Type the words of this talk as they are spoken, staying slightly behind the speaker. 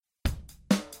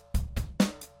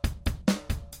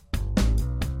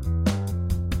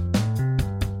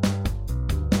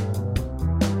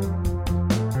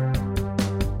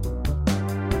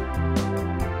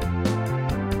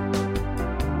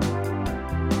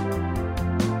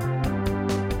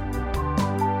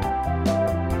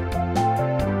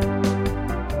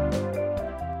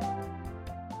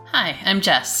Hi, I'm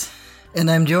Jess. And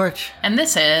I'm George. And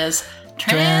this is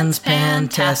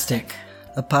Transpantastic,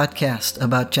 a podcast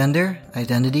about gender,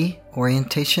 identity,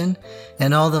 orientation,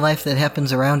 and all the life that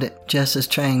happens around it. Jess is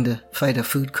trying to fight a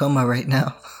food coma right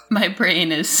now. My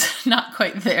brain is not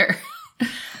quite there.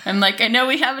 I'm like, I know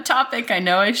we have a topic. I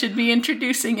know I should be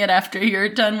introducing it after you're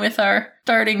done with our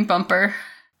starting bumper.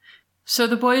 So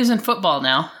the boy is in football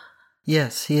now.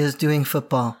 Yes, he is doing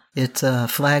football. It's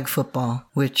flag football,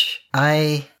 which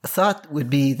I thought would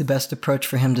be the best approach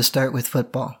for him to start with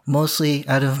football, mostly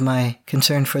out of my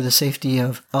concern for the safety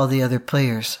of all the other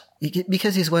players.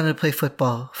 Because he's wanted to play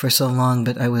football for so long,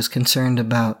 but I was concerned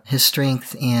about his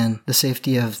strength and the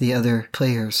safety of the other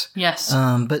players. Yes.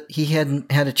 But he hadn't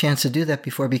had a chance to do that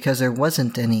before because there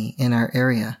wasn't any in our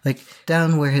area. Like,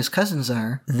 down where his cousins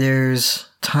are, there's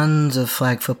tons of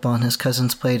flag football, and his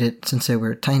cousins played it since they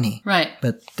were tiny. Right.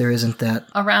 But there isn't that.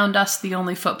 Around us, the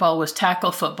only football was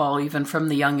tackle football, even from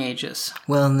the young ages.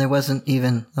 Well, and there wasn't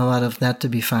even a lot of that to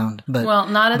be found. But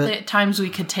not at the times we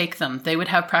could take them. They would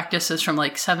have practices from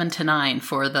like 7 to 9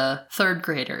 for the third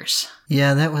graders.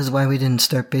 Yeah, that was why we didn't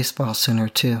start baseball sooner,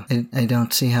 too. I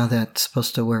don't see how that's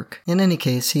supposed to work. In any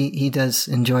case, he does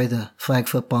enjoy the flag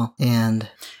football, and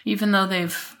even though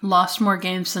they've lost more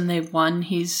games than they've won,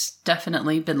 he's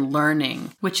definitely been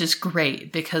learning, which is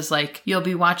great because, like, you'll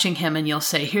be watching him and you'll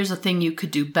say, here's a thing you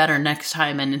could do better next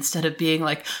time. And instead of being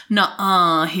like,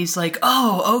 nuh-uh, he's like,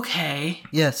 oh, okay.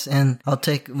 Yes, and I'll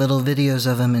take little videos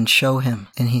of him and show him,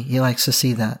 and he likes to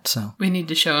see that, so. We need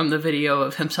to show him the video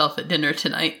of himself at dinner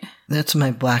tonight. That's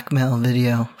my blackmail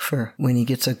video for when he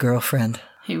gets a girlfriend.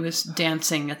 He was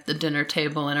dancing at the dinner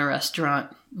table in a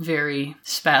restaurant very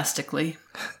spastically.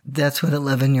 That's what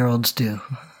 11-year-olds do.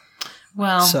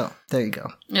 Well. So, there you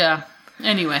go. Yeah.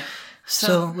 Anyway.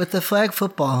 So with the flag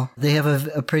football, they have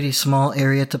a pretty small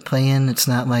area to play in. It's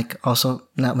not like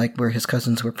where his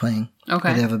cousins were playing. Okay.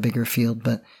 Where they have a bigger field,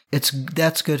 but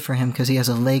that's good for him because he has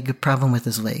a leg problem with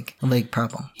his leg. A leg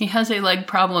problem. He has a leg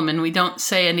problem, and we don't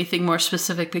say anything more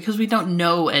specific because we don't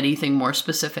know anything more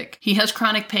specific. He has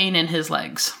chronic pain in his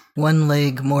legs. One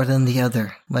leg more than the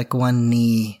other, like one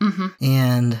knee. Mm-hmm.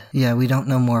 And yeah, we don't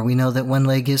know more. We know that one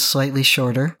leg is slightly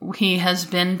shorter. He has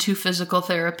been to physical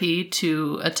therapy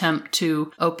to attempt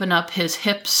to open up. His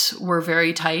hips were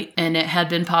very tight, and it had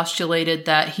been postulated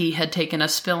that he had taken a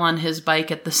spill on his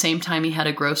bike at the same time he had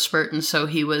a growth spurt, and so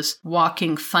he was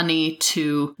walking funny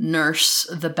to nurse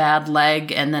the bad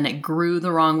leg, and then it grew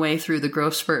the wrong way through the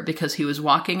growth spurt because he was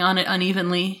walking on it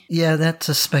unevenly. Yeah, that's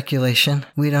a speculation.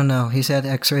 We don't know. He's had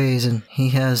x-rays and he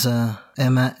has a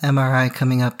MRI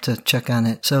coming up to check on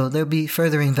it. So there'll be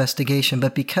further investigation,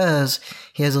 but because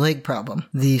he has a leg problem,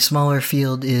 the smaller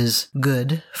field is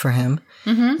good for him.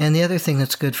 Mm-hmm. And the other thing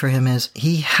that's good for him is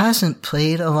he hasn't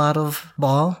played a lot of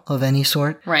ball of any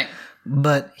sort. Right.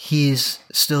 But he's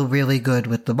still really good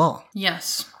with the ball.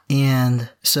 Yes.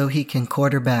 And so he can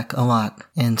quarterback a lot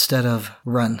instead of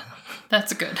run.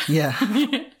 That's good. Yeah.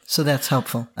 So that's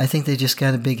helpful. I think they just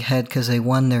got a big head because they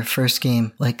won their first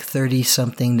game like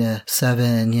 30-something to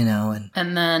 7,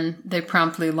 And then they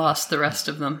promptly lost the rest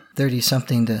of them.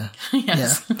 30-something to...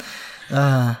 Yes.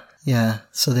 Yeah. Yeah,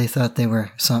 so they thought they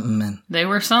were something, and... They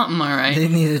were something, all right. They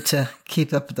needed to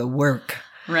keep up the work.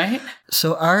 Right?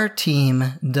 So our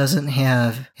team doesn't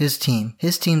have his team.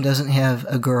 His team doesn't have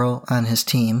a girl on his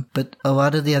team, but a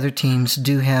lot of the other teams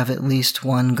do have at least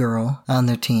one girl on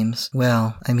their teams.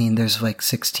 Well, I mean, there's like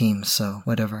 6 teams, so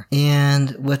whatever.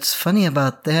 And what's funny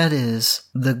about that is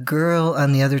the girl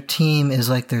on the other team is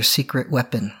like their secret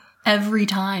weapon. Every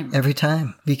time. Every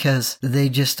time. Because they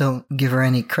just don't give her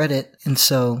any credit. And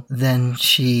so then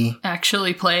she...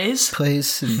 actually plays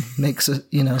and makes,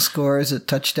 scores a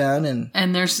touchdown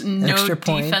and there's no extra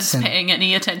defense paying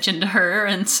any attention to her.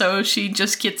 And so she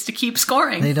just gets to keep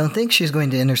scoring. They don't think she's going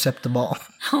to intercept the ball.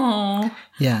 Oh.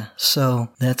 Yeah, so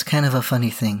that's kind of a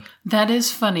funny thing. That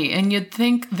is funny. And you'd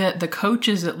think that the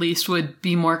coaches at least would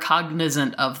be more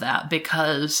cognizant of that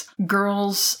because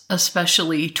girls,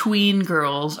 especially tween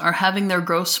girls, are having their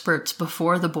growth spurts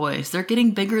before the boys. They're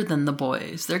getting bigger than the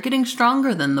boys. They're getting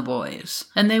stronger than the boys.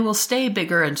 And they will stay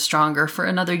bigger and stronger for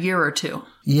another year or two.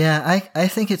 Yeah, I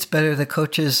think it's better the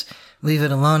coaches leave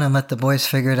it alone and let the boys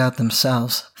figure it out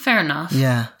themselves. Fair enough.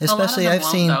 Yeah, especially I've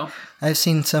seen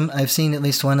at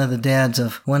least one of the dads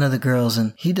of one of the girls,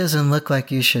 and he doesn't look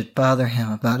like you should bother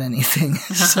him about anything.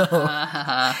 So,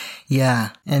 yeah.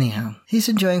 Anyhow, he's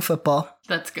enjoying football.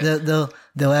 That's good.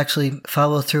 They'll actually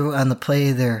follow through on the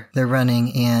play they're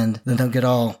running, and then they'll get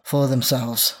all full of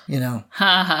themselves,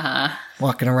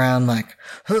 walking around like,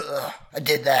 I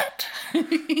did that.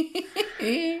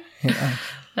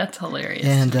 That's hilarious.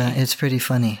 And it's pretty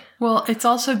funny. Well, it's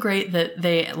also great that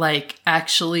they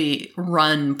actually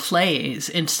run plays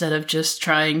instead of just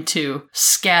trying to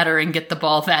scatter and get the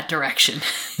ball that direction.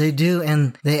 They do,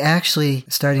 and they actually,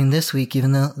 starting this week,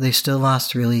 even though they still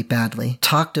lost really badly,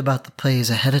 talked about the plays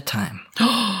ahead of time.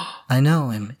 I know,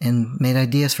 and made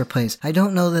ideas for plays. I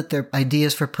don't know that their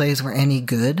ideas for plays were any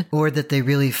good, or that they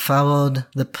really followed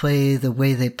the play the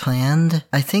way they planned.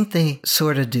 I think they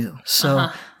sort of do. So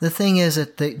the thing is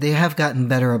that they have gotten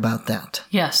better about that.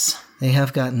 Yes. They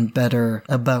have gotten better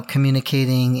about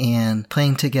communicating and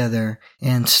playing together,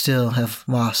 and still have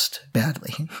lost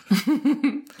badly.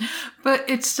 But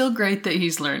it's still great that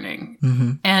he's learning.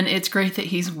 Mm-hmm. And it's great that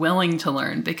he's willing to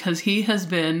learn, because he has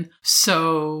been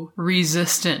so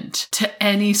resistant to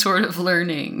any sort of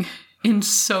learning in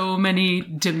so many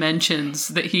dimensions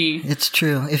that he... It's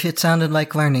true. If it sounded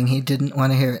like learning, he didn't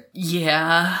want to hear it.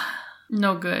 Yeah.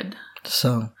 No good.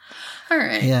 So... All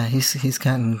right. Yeah, he's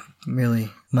gotten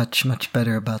really much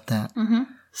better about that. Mm-hmm.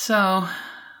 So,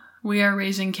 we are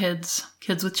raising kids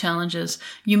with challenges.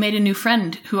 You made a new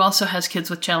friend who also has kids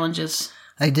with challenges.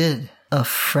 I did. A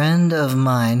friend of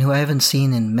mine who I haven't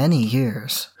seen in many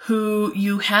years. Who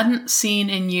you hadn't seen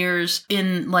in years,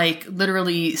 in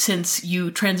literally since you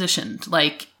transitioned.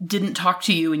 Didn't talk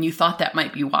to you, and you thought that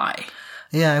might be why.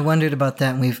 Yeah, I wondered about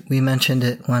that, and we mentioned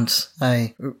it once.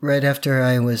 Right after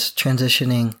I was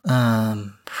transitioning,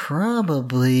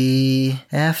 probably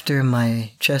after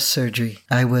my chest surgery,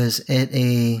 I was at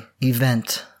a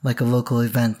event, like a local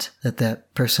event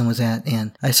that person was at,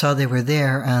 and I saw they were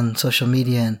there on social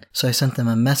media, and so I sent them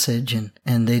a message, and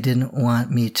they didn't want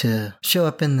me to show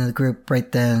up in the group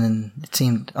right then, and it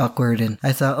seemed awkward, and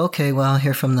I thought, okay, well, I'll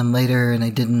hear from them later, and I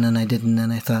didn't, and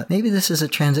I thought, maybe this is a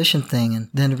transition thing, and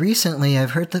then recently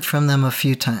I've heard from them a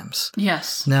few times.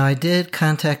 Yes. Now, I did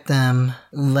contact them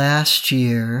last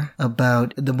year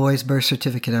about the boy's birth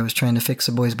certificate. I was trying to fix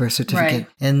the boy's birth certificate. Right.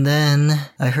 And then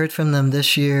I heard from them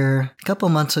this year, a couple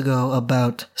months ago,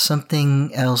 about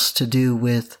something else to do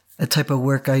with a type of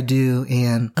work I do,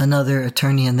 and another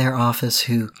attorney in their office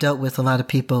who dealt with a lot of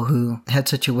people who had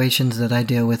situations that I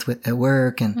deal with at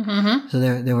work. And so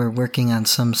they were working on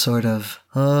some sort of,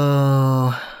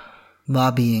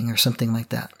 lobbying or something like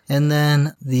that. And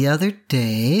then the other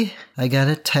day, I got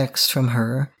a text from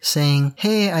her saying,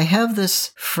 hey, I have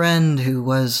this friend who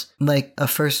was like a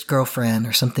first girlfriend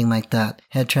or something like that,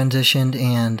 had transitioned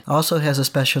and also has a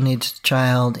special needs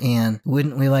child, and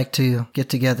wouldn't we like to get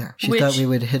together? She thought we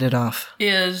would hit it off.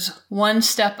 Is one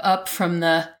step up from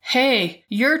the, hey,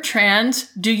 you're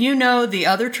trans, do you know the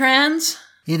other trans?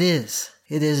 It is.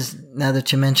 It is, now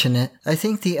that you mention it. I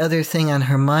think the other thing on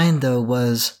her mind, though,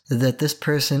 was that this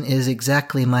person is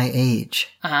exactly my age.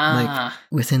 Like,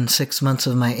 within 6 months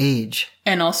of my age.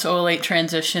 And also a late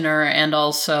transitioner, and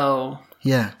also...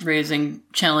 Yeah. Raising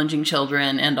challenging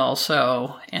children, and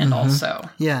also.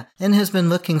 Yeah, and has been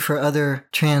looking for other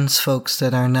trans folks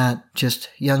that are not just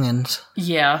youngins.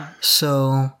 Yeah.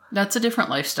 So... That's a different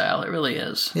lifestyle. It really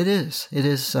is. It is. It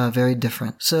is very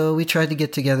different. So we tried to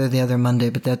get together the other Monday,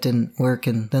 but that didn't work.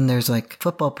 And then there's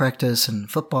football practice and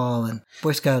football and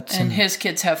Boy Scouts. And his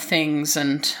kids have things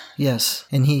and... Yes.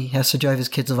 And he has to drive his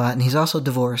kids a lot. And he's also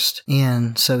divorced.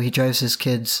 And so he drives his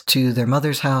kids to their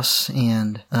mother's house.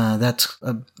 And that's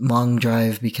a long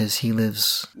drive because he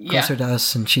lives closer to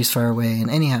us and she's far away. And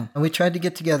anyhow, we tried to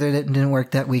get together. It didn't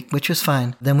work that week, which was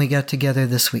fine. Then we got together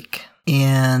this week.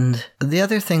 And the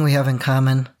other thing we have in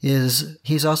common is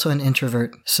he's also an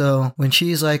introvert. So when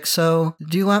she's like, so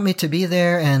do you want me to be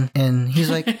there? And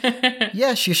he's like,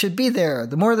 yes, you should be there.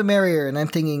 The more the merrier. And I'm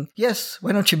thinking, yes,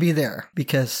 why don't you be there?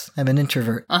 Because I'm an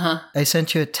introvert. I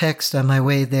sent you a text on my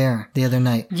way there the other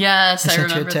night. Yes, I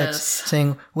remember you a text this.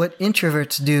 saying what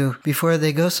introverts do before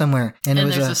they go somewhere. And it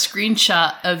was there's a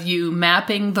screenshot of you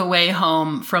mapping the way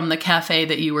home from the cafe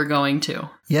that you were going to.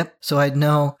 Yep. So I'd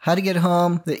know how to get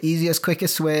home, the easiest,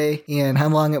 quickest way, and how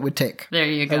long it would take. There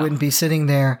you go. I wouldn't be sitting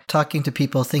there talking to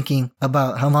people thinking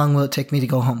about how long will it take me to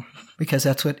go home. Because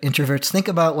that's what introverts think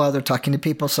about while they're talking to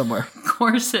people somewhere. Of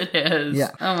course it is.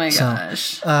 Yeah. Oh my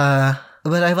gosh.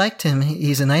 But I liked him.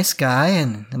 He's a nice guy,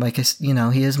 and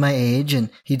he is my age, and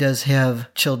he does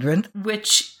have children.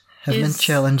 Which have been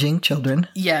challenging children.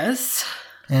 Yes.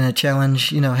 and a challenge,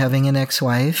 having an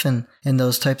ex-wife and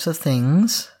those types of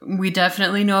things. We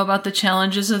definitely know about the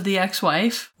challenges of the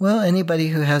ex-wife. Well, anybody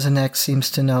who has an ex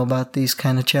seems to know about these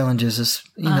kind of challenges,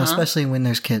 especially when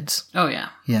there's kids. Oh, yeah.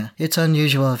 Yeah, it's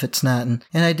unusual if it's not. And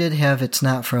I did have It's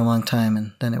Not for a long time,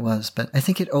 and then it was. But I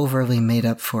think it overly made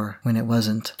up for when it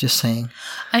wasn't. Just saying.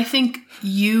 I think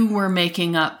you were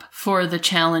making up for the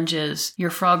challenges.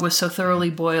 Your frog was so thoroughly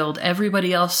boiled.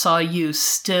 Everybody else saw you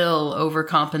still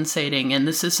overcompensating. And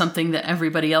this is something that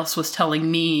everybody else was telling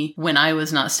me when I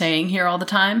was not staying here all the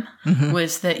time,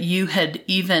 was that you had,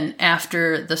 even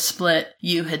after the split,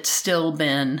 you had still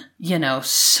been,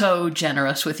 so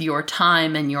generous with your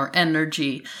time and your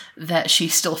energy that she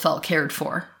still felt cared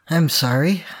for. I'm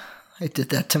sorry. I did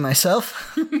that to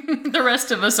myself. The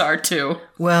rest of us are too.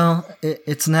 Well,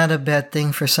 it's not a bad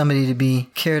thing for somebody to be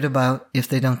cared about if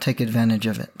they don't take advantage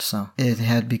of it. So it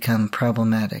had become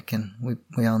problematic, and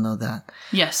we all know that.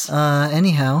 Yes.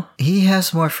 Anyhow, he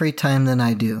has more free time than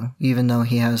I do, even though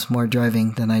he has more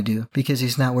driving than I do, because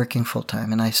he's not working full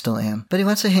time, and I still am. But he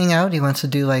wants to hang out. He wants to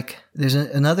do there's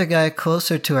another guy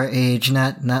closer to our age,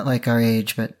 not like our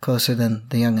age, but closer than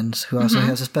the young'uns, who also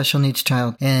has a special needs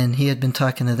child. And he had been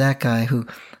talking to that guy who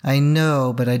I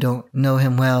know, but I don't know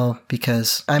him well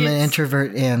because I'm an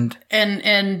introvert and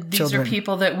these children. are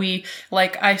people that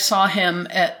I saw him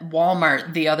at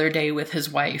Walmart the other day with his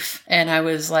wife, and I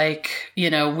was like,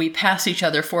 we passed each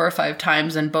other 4 or 5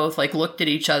 times and both looked at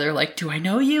each other like, do I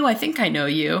know you? I think I know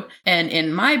you. And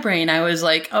in my brain, I was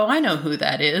like, oh, I know who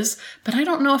that is, but I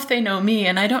don't know if they know me,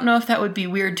 and I don't know if that would be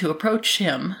weird to approach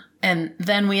him. And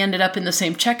then we ended up in the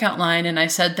same checkout line, and I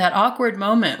said, that awkward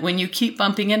moment when you keep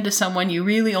bumping into someone you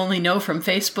really only know from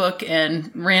Facebook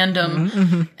and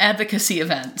random advocacy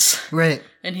events. Right.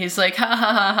 And he's like, ha, ha,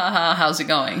 ha, ha, ha, how's it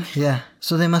going? Yeah.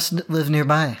 So they must live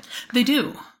nearby. They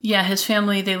do. Yeah, his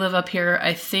family, they live up here.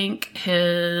 I think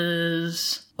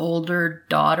his older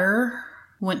daughter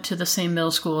went to the same middle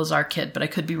school as our kid, but I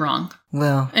could be wrong.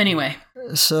 Well. Anyway.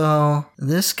 So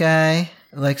this guy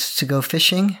likes to go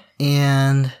fishing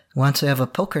and wants to have a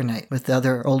poker night with the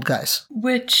other old guys.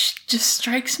 Which just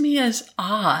strikes me as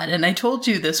odd. And I told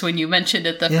you this when you mentioned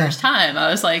it the first time.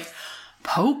 I was like,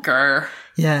 poker?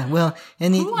 Yeah, well,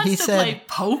 and Who wants he to said play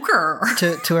poker?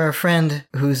 to our friend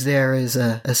who's there is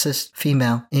a cis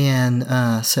female, and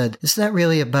said it's not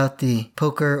really about the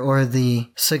poker or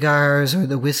the cigars or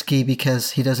the whiskey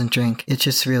because he doesn't drink. It's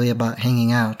just really about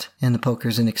hanging out, and the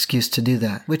poker's an excuse to do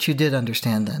that, which you did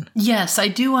understand then. Yes, I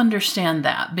do understand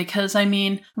that because,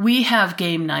 we have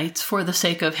game nights for the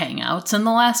sake of hangouts, and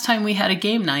the last time we had a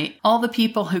game night, all the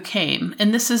people who came,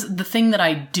 and this is the thing that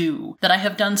I do, that I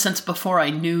have done since before I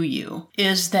knew you,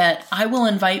 is that I will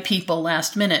invite people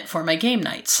last minute for my game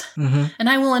nights. Mm-hmm. And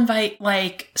I will invite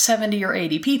 70 or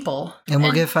 80 people. And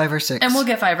we'll get 5 or 6. And we'll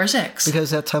get 5 or 6.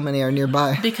 Because that's how many are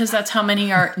nearby. Because that's how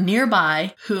many are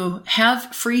nearby who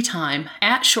have free time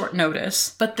at short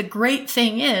notice. But the great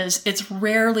thing is, it's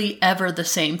rarely ever the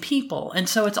same people. And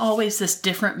so it's always this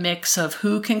different mix of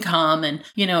who can come, and,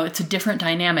 it's a different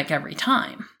dynamic every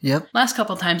time. Yep. Last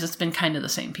couple times it's been kind of the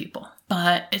same people.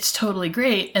 But it's totally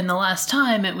great. And the last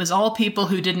time it was all people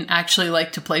who didn't actually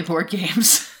like to play board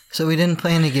games. So we didn't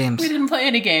play any games. We didn't play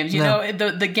any games.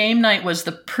 The game night was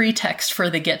the pretext for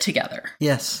the get-together.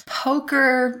 Yes.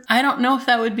 Poker, I don't know if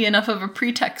that would be enough of a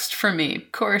pretext for me.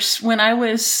 Of course, when I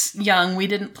was young, we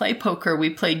didn't play poker.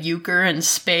 We played euchre and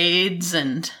spades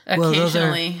and occasionally... Well, those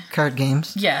are card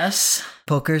games. Yes.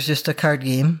 Poker's just a card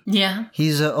game. Yeah.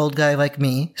 He's an old guy like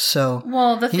me, so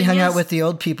he hung out with the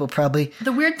old people probably.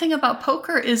 The weird thing about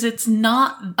poker is it's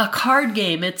not a card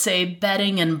game. It's a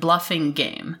betting and bluffing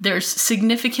game. There's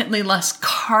significantly less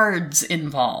cards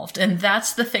involved, and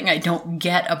that's the thing I don't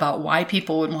get about why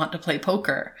people would want to play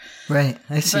poker. Right,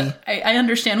 I see. But I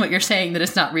understand what you're saying, that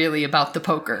it's not really about the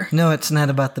poker. No, it's not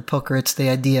about the poker. It's the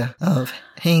idea of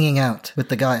hanging out with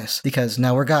the guys, because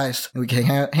now we're guys. We can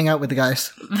hang out with the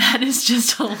guys. That is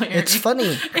just hilarious. It's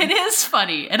funny. It is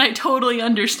funny, and I totally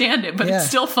understand it, but it's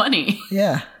still funny.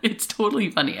 Yeah. It's totally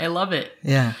funny. I love it.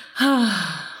 Yeah.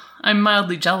 I'm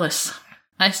mildly jealous.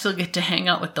 I still get to hang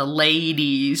out with the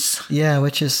ladies. Yeah,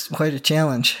 which is quite a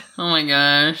challenge. Oh my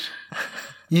gosh.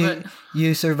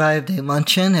 You survived a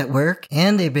luncheon at work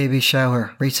and a baby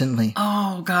shower recently.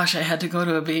 Oh gosh, I had to go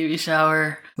to a baby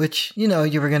shower. Which, you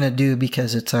were going to do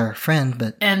because it's our friend,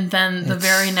 but... And then the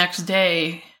very next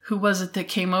day, who was it that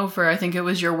came over? I think it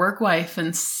was your work wife,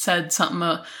 and said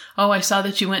something, I saw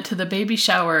that you went to the baby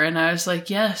shower. And I was like,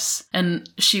 yes. And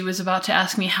she was about to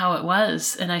ask me how it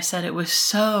was. And I said it was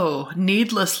so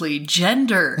needlessly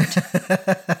gendered.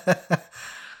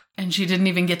 And she didn't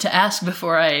even get to ask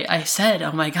before I said,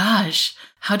 oh my gosh,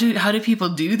 how do people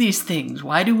do these things?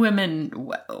 Why do women?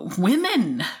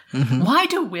 Why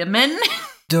do women?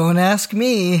 Don't ask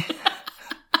me.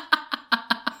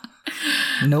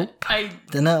 Nope. I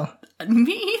don't know.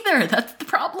 Me either. That's the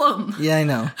problem. Yeah, I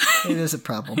know. It is a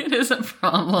problem. It is a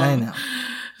problem. I know.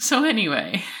 So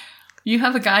anyway, you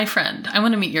have a guy friend. I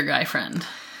want to meet your guy friend.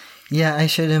 Yeah, I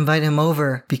should invite him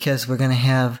over because we're going to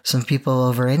have some people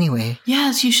over anyway.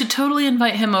 Yes, you should totally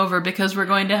invite him over because we're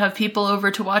going to have people over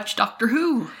to watch Doctor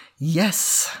Who.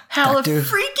 Yes. Hallelujah!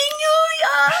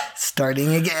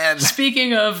 Starting again.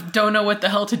 Speaking of don't know what the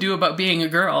hell to do about being a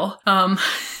girl,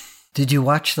 Did you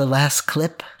watch the last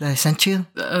clip that I sent you?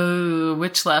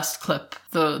 Which last clip?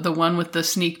 The one with the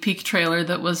sneak peek trailer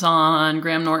that was on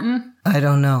Graham Norton? I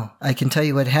don't know. I can tell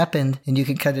you what happened, and you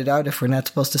can cut it out if we're not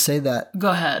supposed to say that. Go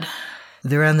ahead.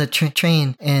 They're on the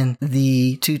train, and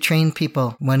the two train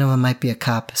people, one of them might be a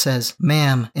cop, says,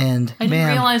 ma'am, and I didn't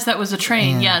realize that was a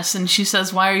train, yes. And she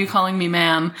says, why are you calling me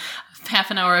ma'am? Half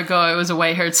an hour ago, I was a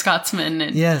white-haired Scotsman.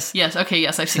 And yes. Yes, okay,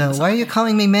 yes, I've seen this. So why are you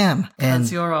calling me ma'am?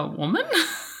 Because you're a woman?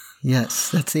 Yes,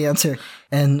 that's the answer.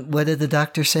 And what did the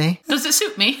doctor say? Does it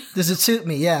suit me? Does it suit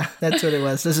me? Yeah, that's what it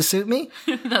was. Does it suit me?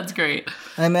 That's great.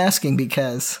 I'm asking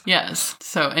because. Yes.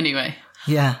 So anyway.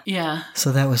 Yeah. Yeah.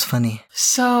 So that was funny.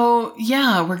 So,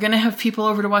 yeah, we're going to have people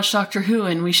over to watch Doctor Who,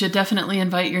 and we should definitely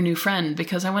invite your new friend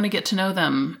because I want to get to know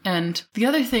them. And the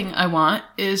other thing I want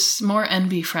is more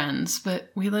NB friends, but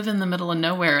we live in the middle of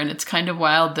nowhere, and it's kind of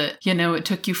wild that, it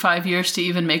took you 5 years to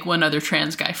even make one other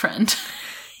trans guy friend.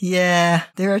 Yeah,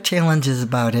 there are challenges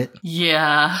about it.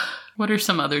 Yeah. What are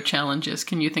some other challenges?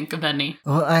 Can you think of any?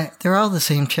 Well, they're all the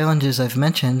same challenges I've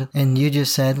mentioned, and you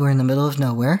just said we're in the middle of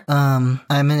nowhere. I'm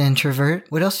an introvert.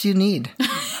 What else do you need?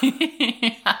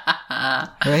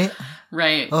 Right?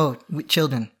 Right. Oh,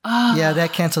 children. Yeah,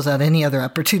 that cancels out any other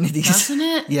opportunities. Doesn't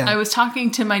it? Yeah. I was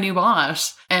talking to my new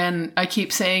boss, and I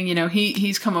keep saying,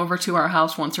 he's come over to our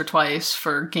house once or twice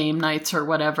for game nights or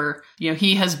whatever.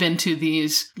 He has been to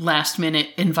these last minute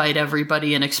invite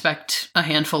everybody and expect a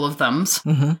handful of thems.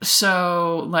 Mm-hmm.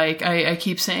 So, I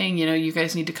keep saying, you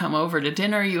guys need to come over to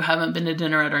dinner. You haven't been to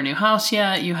dinner at our new house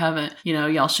yet. You haven't,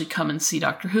 y'all should come and see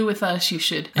Doctor Who with us. You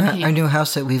should. Our new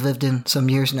house that we've lived in some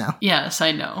years now. Yes,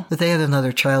 I know. But they had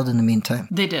another child in the meantime.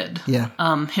 They did. Yeah.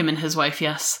 Him and his wife,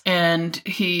 yes. And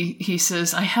he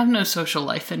says, I have no social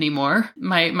life anymore.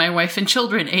 My wife and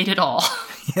children ate it all.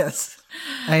 Yes.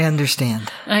 I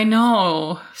understand. I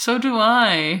know. So do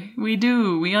I. We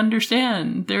do. We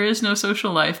understand. There is no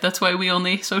social life. That's why we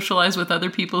only socialize with other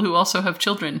people who also have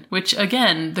children. Which,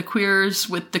 again, the queers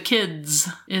with the kids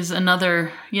is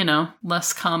another,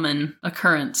 less common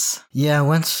occurrence. Yeah,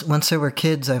 once there were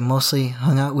kids, I mostly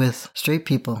hung out with straight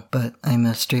people. But I'm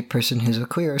a straight person who's a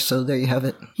queer, so there you have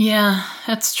it. Yeah,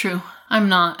 that's true. I'm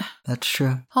not. That's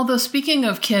true. Although, speaking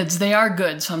of kids, they are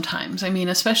good sometimes. I mean,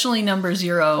 especially number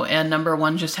 0 and number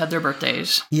 1 just had their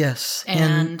birthdays. Yes.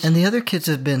 And the other kids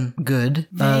have been good.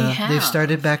 They have. They've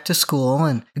started back to school,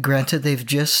 and granted, they've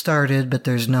just started, but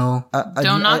there's no...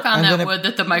 Don't knock on that wood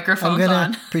that the microphone's on. I'm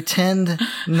going to pretend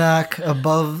knock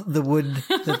above the wood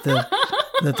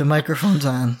that the microphone's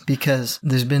on, because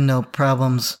there's been no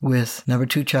problems with number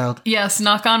 2 child. Yes,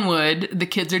 knock on wood. The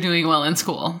kids are doing well in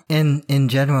school. And in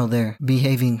general, they're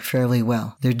behaving fairly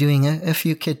well. They're doing a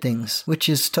few kid things, which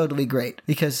is totally great.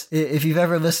 Because if you've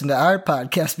ever listened to our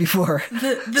podcast before,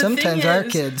 sometimes our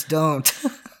kids don't.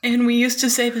 And we used to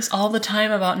say this all the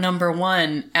time about number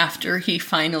 1 after he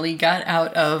finally got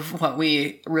out of what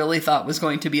we really thought was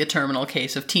going to be a terminal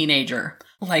case of teenager.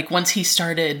 Once he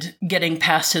started getting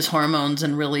past his hormones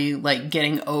and really,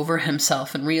 getting over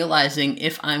himself and realizing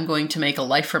if I'm going to make a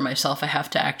life for myself, I have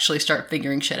to actually start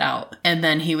figuring shit out. And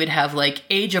then he would have,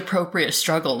 age-appropriate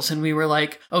struggles. And we were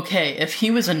like, okay, if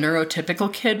he was a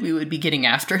neurotypical kid, we would be getting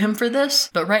after him for this.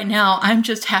 But right now, I'm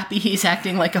just happy he's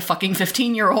acting like a fucking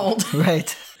 15-year-old.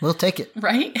 Right. We'll take it.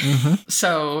 Right? Mm-hmm.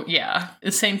 So, yeah,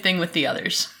 the same thing with the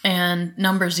others. And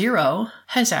number 0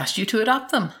 has asked you to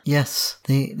adopt them. Yes.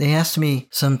 They asked me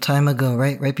some time ago,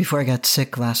 right before I got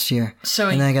sick last year.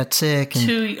 And I got sick.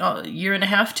 And year and a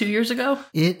half, 2 years ago?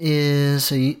 It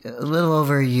is a little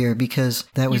over a year, because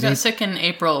that was... You got sick in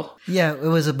April. Yeah, it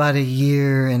was about a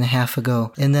year and a half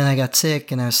ago. And then I got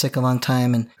sick, and I was sick a long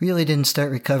time, and really didn't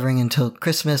start recovering until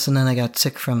Christmas. And then I got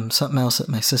sick from something else at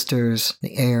my sister's,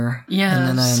 the air. Yes.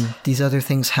 And then And these other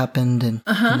things happened, and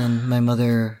then my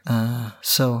mother,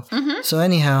 so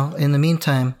anyhow, in the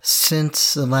meantime,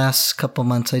 since the last couple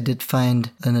months, I did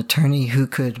find an attorney who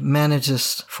could manage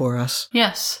this for us.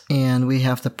 Yes. And we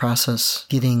have the process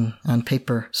getting on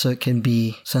paper so it can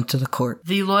be sent to the court.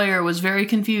 The lawyer was very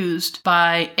confused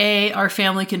by A, our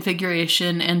family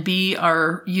configuration, and B,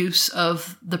 our use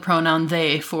of the pronoun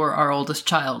they for our oldest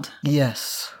child.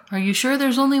 Yes. Are you sure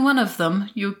there's only one of them?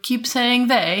 You keep saying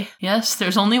they. Yes,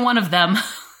 there's only one of them.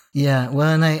 Yeah,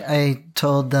 well, and I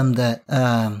told them that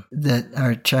that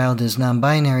our child is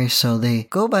non-binary, so they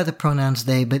go by the pronouns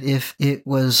they, but if it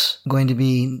was going to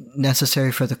be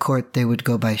necessary for the court, they would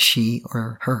go by she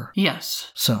or her.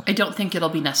 Yes. So I don't think it'll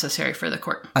be necessary for the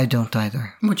court. I don't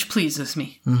either. Which pleases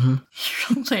me. Your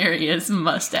hilarious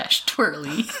mustache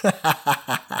twirly.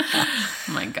 Oh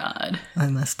my God. My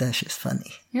mustache is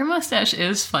funny. Your mustache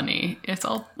is funny. It's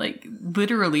all like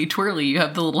literally twirly. You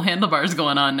have the little handlebars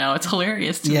going on now. It's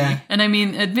hilarious to me. And I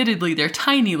mean, admittedly, they're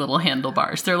tiny little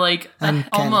handlebars. They're like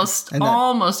almost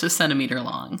a centimeter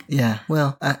long. Yeah.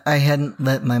 Well, I hadn't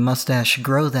let my mustache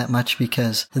grow that much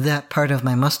because that part of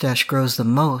my mustache grows the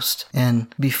most.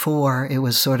 And before it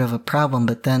was sort of a problem.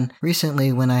 But then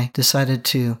recently when I decided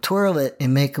to twirl it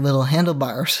and make little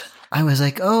handlebars, I was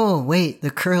like, oh, wait,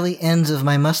 the curly ends of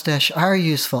my mustache are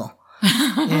useful.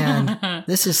 And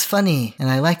this is funny, and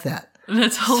I like that.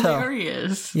 That's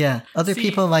hilarious. So, yeah, other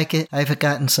people like it. I've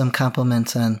gotten some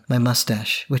compliments on my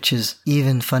mustache, which is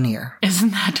even funnier.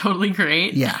 Isn't that totally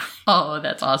great? Yeah. Oh,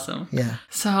 that's awesome. Yeah.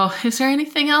 So, is there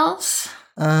anything else?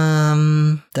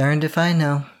 Darned if I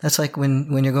know. That's like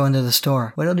when you're going to the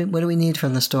store. What do we need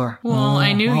from the store? Well,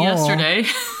 I knew yesterday.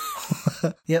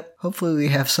 Yep. Hopefully we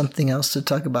have something else to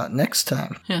talk about next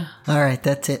time. Yeah. All right,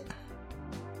 that's it.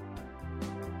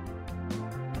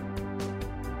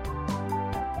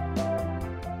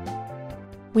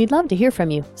 We'd love to hear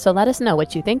from you, so let us know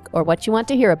what you think or what you want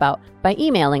to hear about by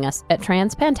emailing us at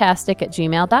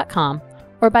transpantastic@gmail.com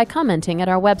or by commenting at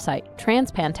our website,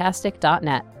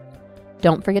 transpantastic.net.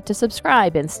 Don't forget to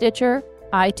subscribe in Stitcher,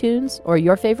 iTunes, or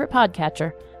your favorite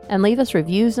podcatcher, and leave us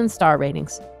reviews and star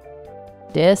ratings.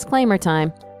 Disclaimer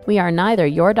time. We are neither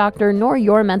your doctor nor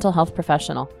your mental health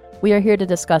professional. We are here to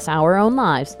discuss our own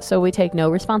lives, so we take no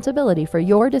responsibility for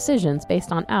your decisions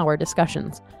based on our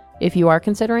discussions. If you are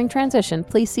considering transition,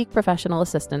 please seek professional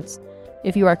assistance.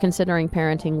 If you are considering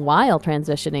parenting while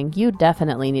transitioning, you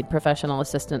definitely need professional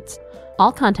assistance.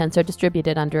 All contents are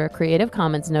distributed under a Creative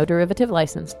Commons no derivative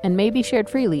license and may be shared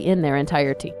freely in their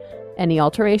entirety. Any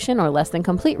alteration or less than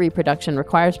complete reproduction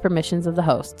requires permissions of the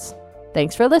hosts.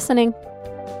 Thanks for listening.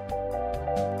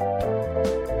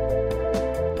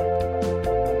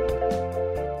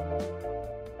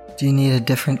 Do you need a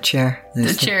different chair?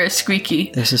 The chair is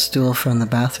squeaky. There's a stool from the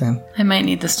bathroom. I might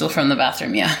need the stool from the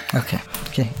bathroom, yeah. Okay.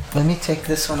 Let me take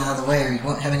this one out of the way or you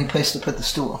won't have any place to put the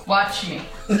stool. Watch me.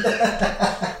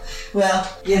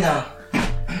 Well, you know.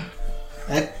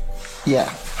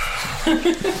 Yeah.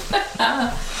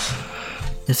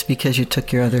 It's because you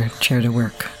took your other chair to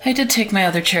work. I did take my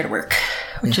other chair to work,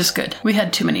 which is good. We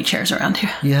had too many chairs around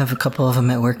here. You have a couple of them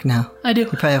at work now. I do. You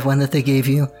probably have one that they gave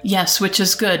you. Yes, which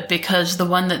is good because the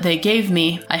one that they gave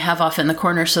me, I have off in the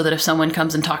corner so that if someone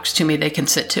comes and talks to me, they can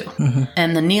sit to. Mm-hmm.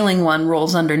 And the kneeling one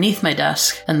rolls underneath my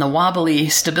desk, and the wobbly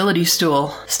stability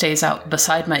stool stays out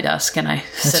beside my desk, and I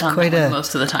sit on that one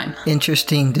most of the time.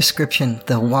 Interesting description.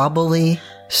 The wobbly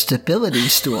stability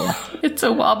stool. It's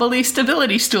a wobbly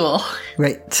stability stool.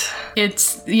 Right.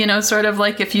 It's, sort of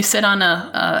like if you sit on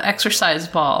a exercise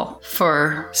ball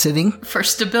for... Sitting? For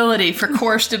stability, for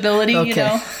core stability,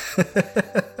 okay.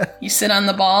 You sit on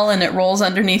the ball and it rolls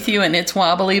underneath you and it's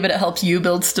wobbly, but it helps you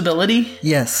build stability.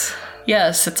 Yes.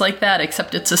 Yes, it's like that,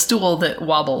 except it's a stool that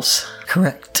wobbles.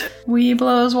 Correct.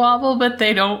 Weeblos wobble, but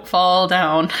they don't fall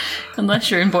down. Unless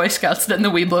you're in Boy Scouts, then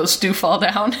the Weeblos do fall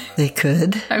down. They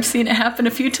could. I've seen it happen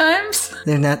a few times.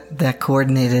 They're not that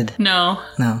coordinated. No.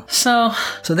 So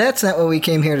that's not what we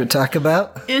came here to talk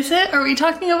about. Is it? Are we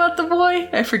talking about the boy?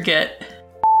 I forget.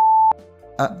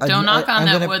 Don't knock on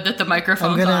that wood that the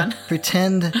microphone's on. I'm going to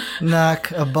pretend knock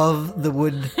above the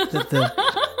wood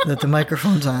that the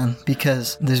microphone's on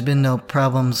because there's been no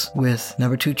problems with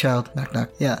number 2 child. Knock, knock.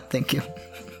 Yeah, thank you.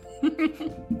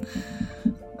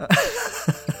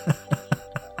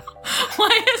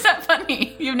 Why is that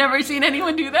funny? You've never seen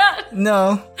anyone do that?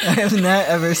 No, I have not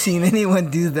ever seen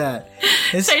anyone do that.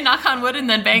 Say knock on wood and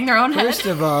then bang their own head? First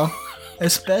of all,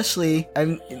 especially,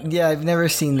 I've never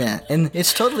seen that. And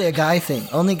it's totally a guy thing.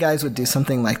 Only guys would do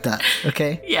something like that,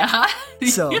 okay? Yeah.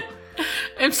 So...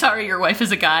 I'm sorry, your wife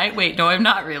is a guy. Wait, no, I'm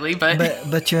not really,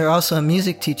 But you're also a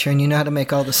music teacher and you know how to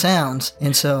make all the sounds.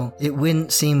 And so it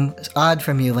wouldn't seem odd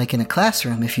from you like in a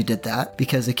classroom if you did that,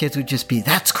 because the kids would just be,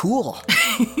 that's cool.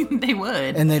 They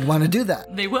would. And they'd want to do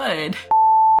that. They would.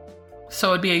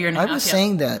 So it'd be a year and a half. I was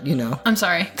saying that, you know. I'm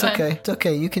sorry. It's okay. It's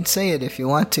okay. You can say it if you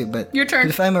want to, but your turn. But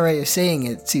if I'm already saying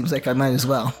it, it seems like I might as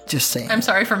well. Just saying. I'm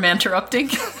sorry for interrupting.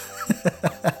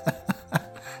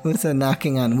 Was that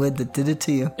knocking on wood that did it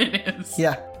to you? It is.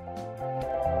 Yeah.